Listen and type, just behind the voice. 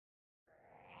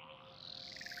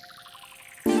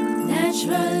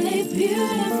naturally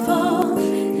beautiful,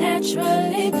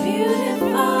 naturally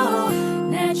beautiful,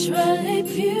 naturally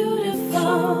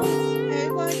beautiful. Hey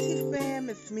YT fam,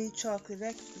 it's me, Chocolate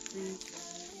Ecstasy,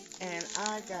 and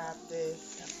I got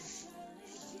this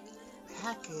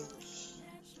package,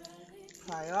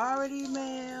 priority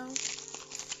mail,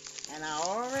 and I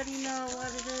already know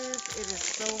what it is. It is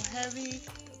so heavy.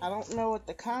 I don't know what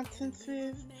the contents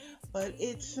is, but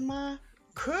it's my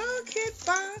CURLKIT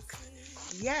box.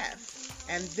 Yes,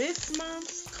 and this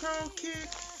month's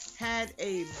CURLKIT had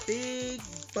a big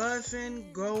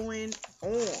buzzing going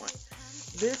on.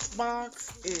 This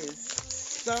box is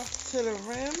stuffed to the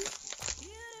rim.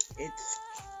 It's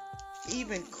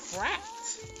even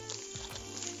cracked.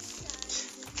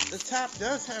 The top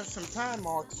does have some time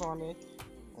marks on it.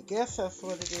 I guess that's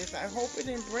what it is. I hope it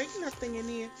didn't break nothing in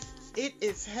here. It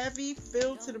is heavy,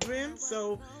 filled to the rim.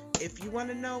 So if you want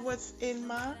to know what's in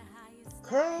my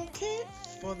CURLKIT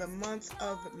for the month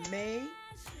of May,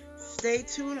 stay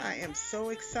tuned. I am so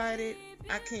excited.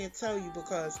 I can't tell you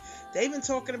because they've been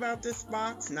talking about this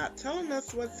box, not telling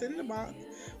us what's in the box,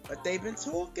 but they've been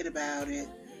talking about it.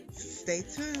 So stay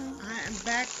tuned. I am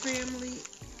back, family.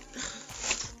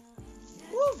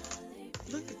 Woo!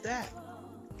 Look at that.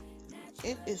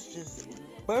 It is just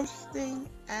bursting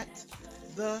at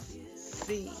the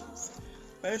seams.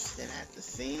 Bursting at the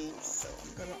seams. So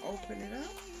I'm going to open it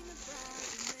up.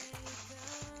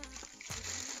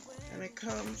 And it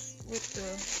comes with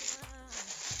the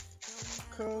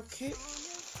CURLKIT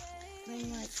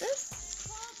thing like this.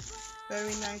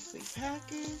 Very nicely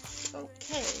packaged.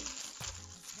 Okay.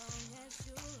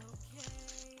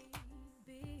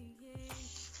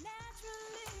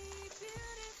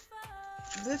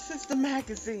 This is the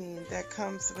magazine that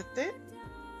comes with it.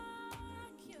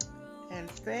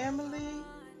 And family,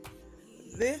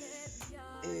 this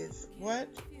is what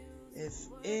is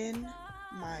in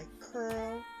my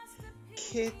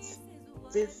CURLKIT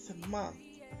this month.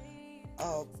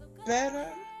 A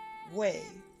better way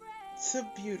to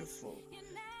beautiful.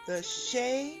 The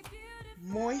Shea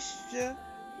Moisture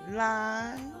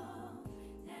line.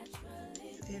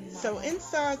 So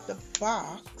inside the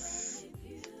box,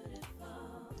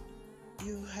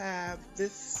 you have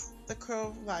this, the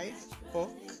Curl Life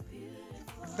book.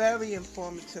 Very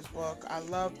informative book. I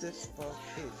love this book.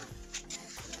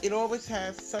 It always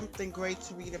has something great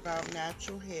to read about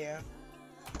natural hair.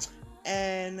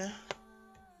 And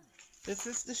this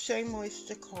is the Shea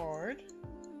Moisture card.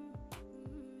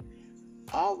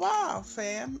 Oh wow,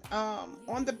 fam.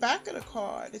 On the back of the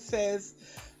card it says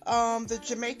the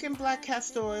Jamaican Black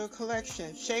Castor Oil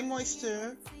Collection. Shea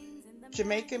Moisture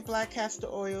Jamaican Black Castor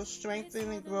Oil, strengthen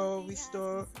and grow,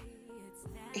 restore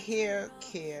hair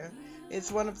care. It's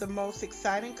one of the most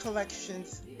exciting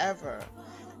collections ever.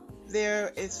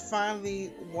 There is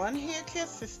finally one hair care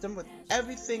system with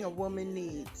everything a woman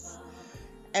needs.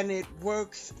 And it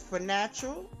works for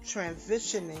natural,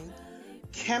 transitioning,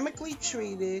 chemically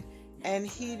treated, and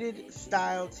heated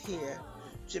styled hair.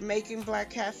 Jamaican Black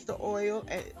Castor Oil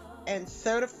and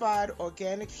certified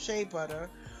organic shea butter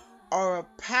are a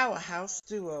powerhouse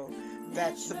duo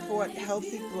that support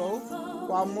healthy growth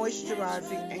while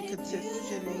moisturizing and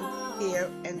conditioning hair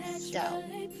and scalp.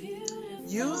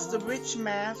 Use the rich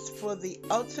mask for the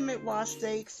ultimate wash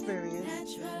day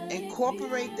experience.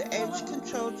 Incorporate the edge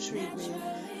control treatment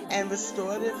and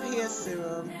restorative hair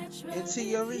serum into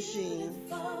your regime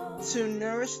to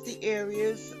nourish the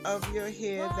areas of your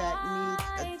hair that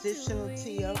need additional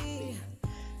TLC.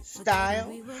 Style,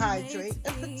 hydrate,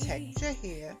 and protect your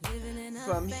hair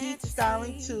from heat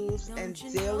styling tools and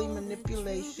daily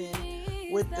manipulation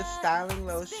with the styling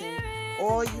lotion.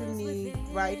 All you need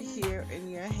right here in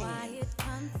your hand.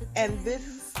 And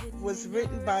this was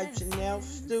written by Janelle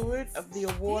Stewart of the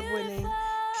award-winning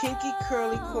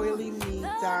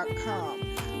KinkyCurlyCoilyMe.com.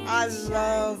 I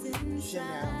love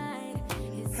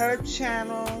Janelle. Her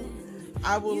channel,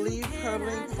 I will leave her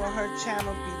link for her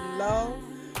channel below.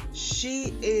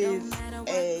 She is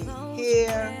a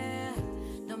hair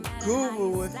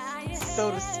guru,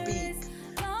 so to speak.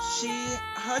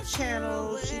 Her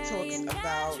channel, she talks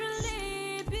about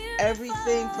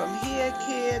everything from hair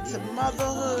care to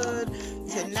motherhood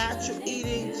to natural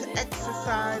eating to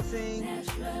exercising.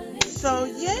 So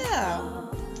yeah,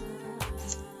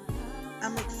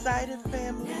 I'm excited,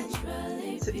 family,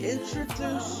 to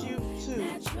introduce you to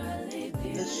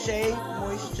the Shea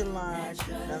Moisture line.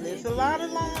 Now there's a lot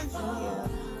of lines in here,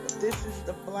 but this is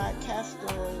the Black Castor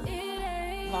Oil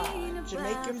line,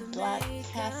 Jamaican Black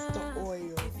Castor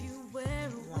Oil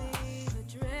line.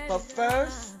 But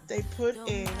first, they put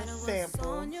in a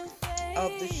sample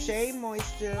of the Shea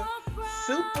Moisture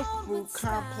Superfood Shampoo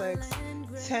Complex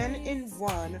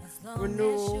 10-in-1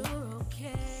 Renewal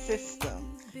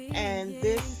System. And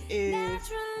this is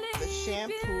the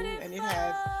shampoo, and it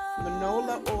has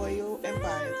manola oil and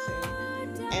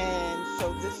biotin. And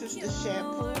so this is the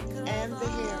shampoo and the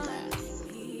hair mask.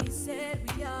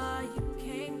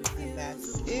 And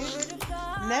that's it.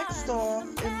 Next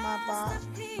off in my box.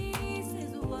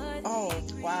 Oh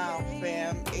wow,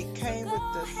 fam. It came with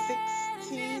the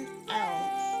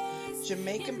 16-ounce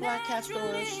Jamaican Black Castor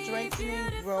Oil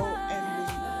Strengthening, Grow, and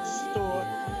Restore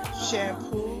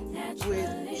shampoo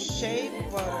with shea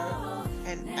butter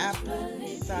and apple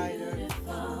cider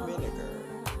vinegar.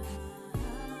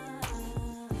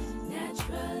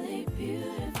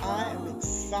 I am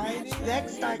excited.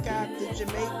 Next, I got the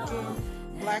Jamaican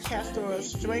Black Castor Oil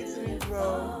Strengthening,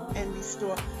 Grow, and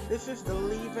Restore. This is the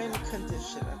leave-in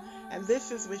conditioner, and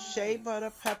this is with shea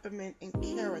butter, peppermint, and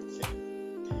keratin.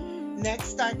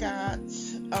 Next, I got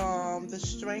the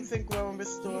Strengthen, Grow, and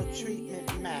Restore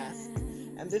Treatment Mask,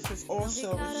 and this is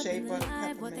also with shea butter,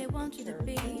 peppermint, and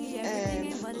keratin.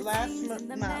 And last but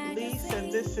not least,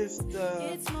 and this is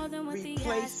the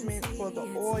replacement for the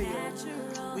oil,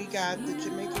 we got the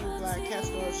Jamaican Black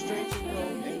Castor Oil Strengthen, Grow,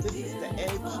 and this is the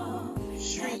Edge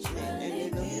treatment, and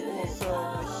it is also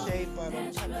with shea butter,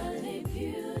 peppermint,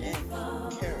 and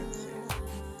keratin.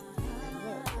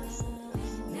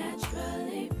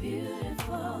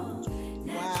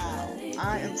 Wow,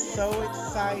 I am so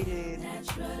excited.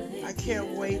 I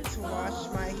can't wait to wash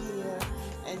my hair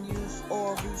and use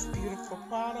all these beautiful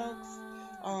products.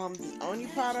 The only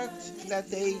product that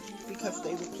because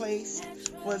they replaced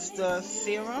was the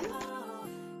serum.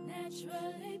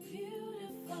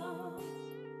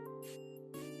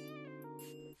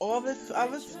 All this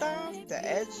other stuff, the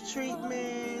edge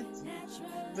treatment,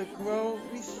 the grow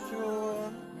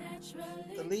restore,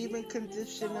 the leave-in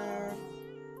conditioner,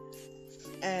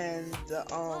 and the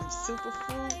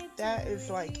superfood, that is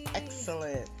like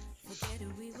excellent.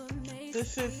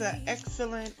 This is an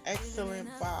excellent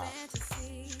box.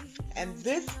 And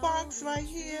this box right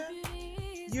here,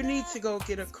 you need to go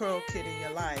get a curl kit in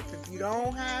your life. If you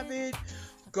don't have it,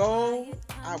 go.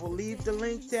 I will leave the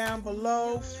link down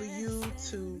below for you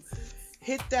to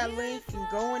hit that link and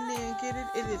go in there and get it.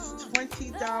 It is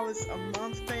 $20 a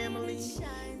month, family.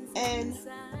 And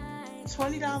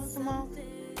 $20 a month,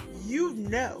 you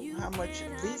know how much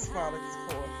these products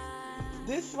for.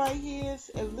 This right here is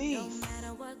at least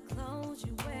 $50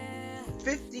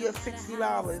 or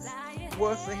 $60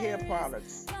 worth of hair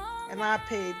products. And I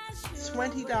paid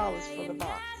 $20 for the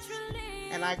box.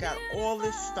 And I got all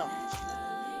this stuff.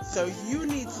 So you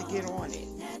need to get on it.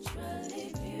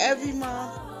 Every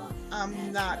month,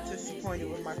 I'm not disappointed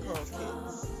with my curl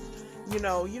kits. You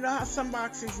know how some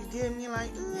boxes you get and you're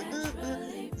like,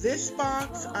 This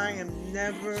box, I am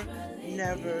never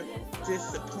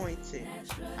disappointed.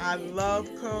 I love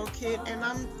CURLKIT, and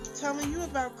I'm telling you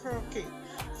about CURLKIT.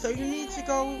 So you need to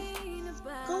go.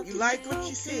 You like what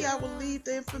you see? I will leave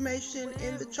the information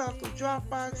in the chocolate drop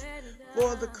box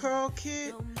for the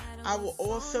CURLKIT. I will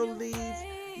also leave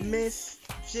Miss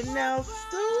Janelle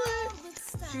Stewart.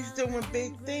 She's doing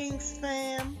big things,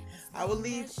 fam. I will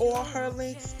leave all her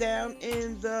links down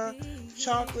in the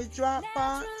chocolate drop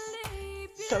box,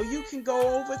 so you can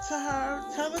go over to her.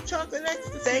 Tell her Chocolate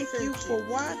Ecstasy. Thank you for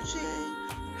watching.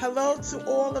 Hello to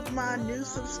all of my new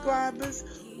subscribers.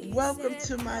 Welcome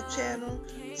to my channel.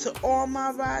 To all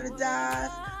my ride or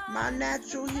dies, my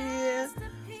natural hair,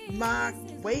 my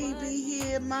wavy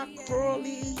hair, my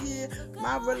curly hair,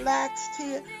 my relaxed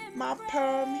hair, my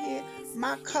perm hair,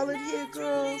 my colored hair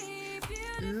girls.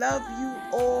 Love you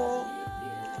all.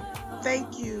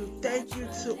 Thank you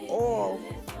to all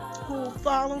who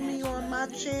follow me on my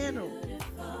channel.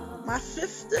 My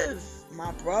sisters,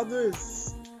 my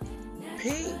brothers.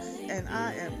 Peace, and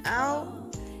I am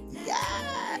out.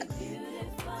 Yes.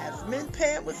 As Min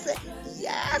Pam would say,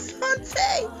 yes,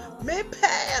 hunty. Min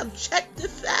Pam, check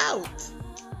this out.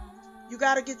 You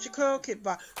gotta get your CURLKIT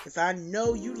box, because I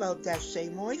know you love that Shea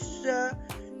Moisture.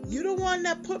 You the one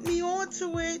that put me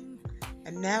onto it,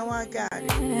 and now I got it.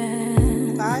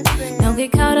 Bye, fam. Don't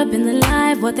get caught up in the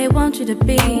life, what they want you to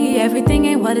be. Everything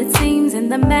ain't what it seems in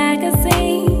the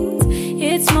magazines.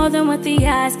 It's more than what the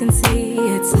eyes can see.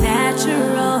 It's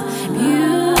natural.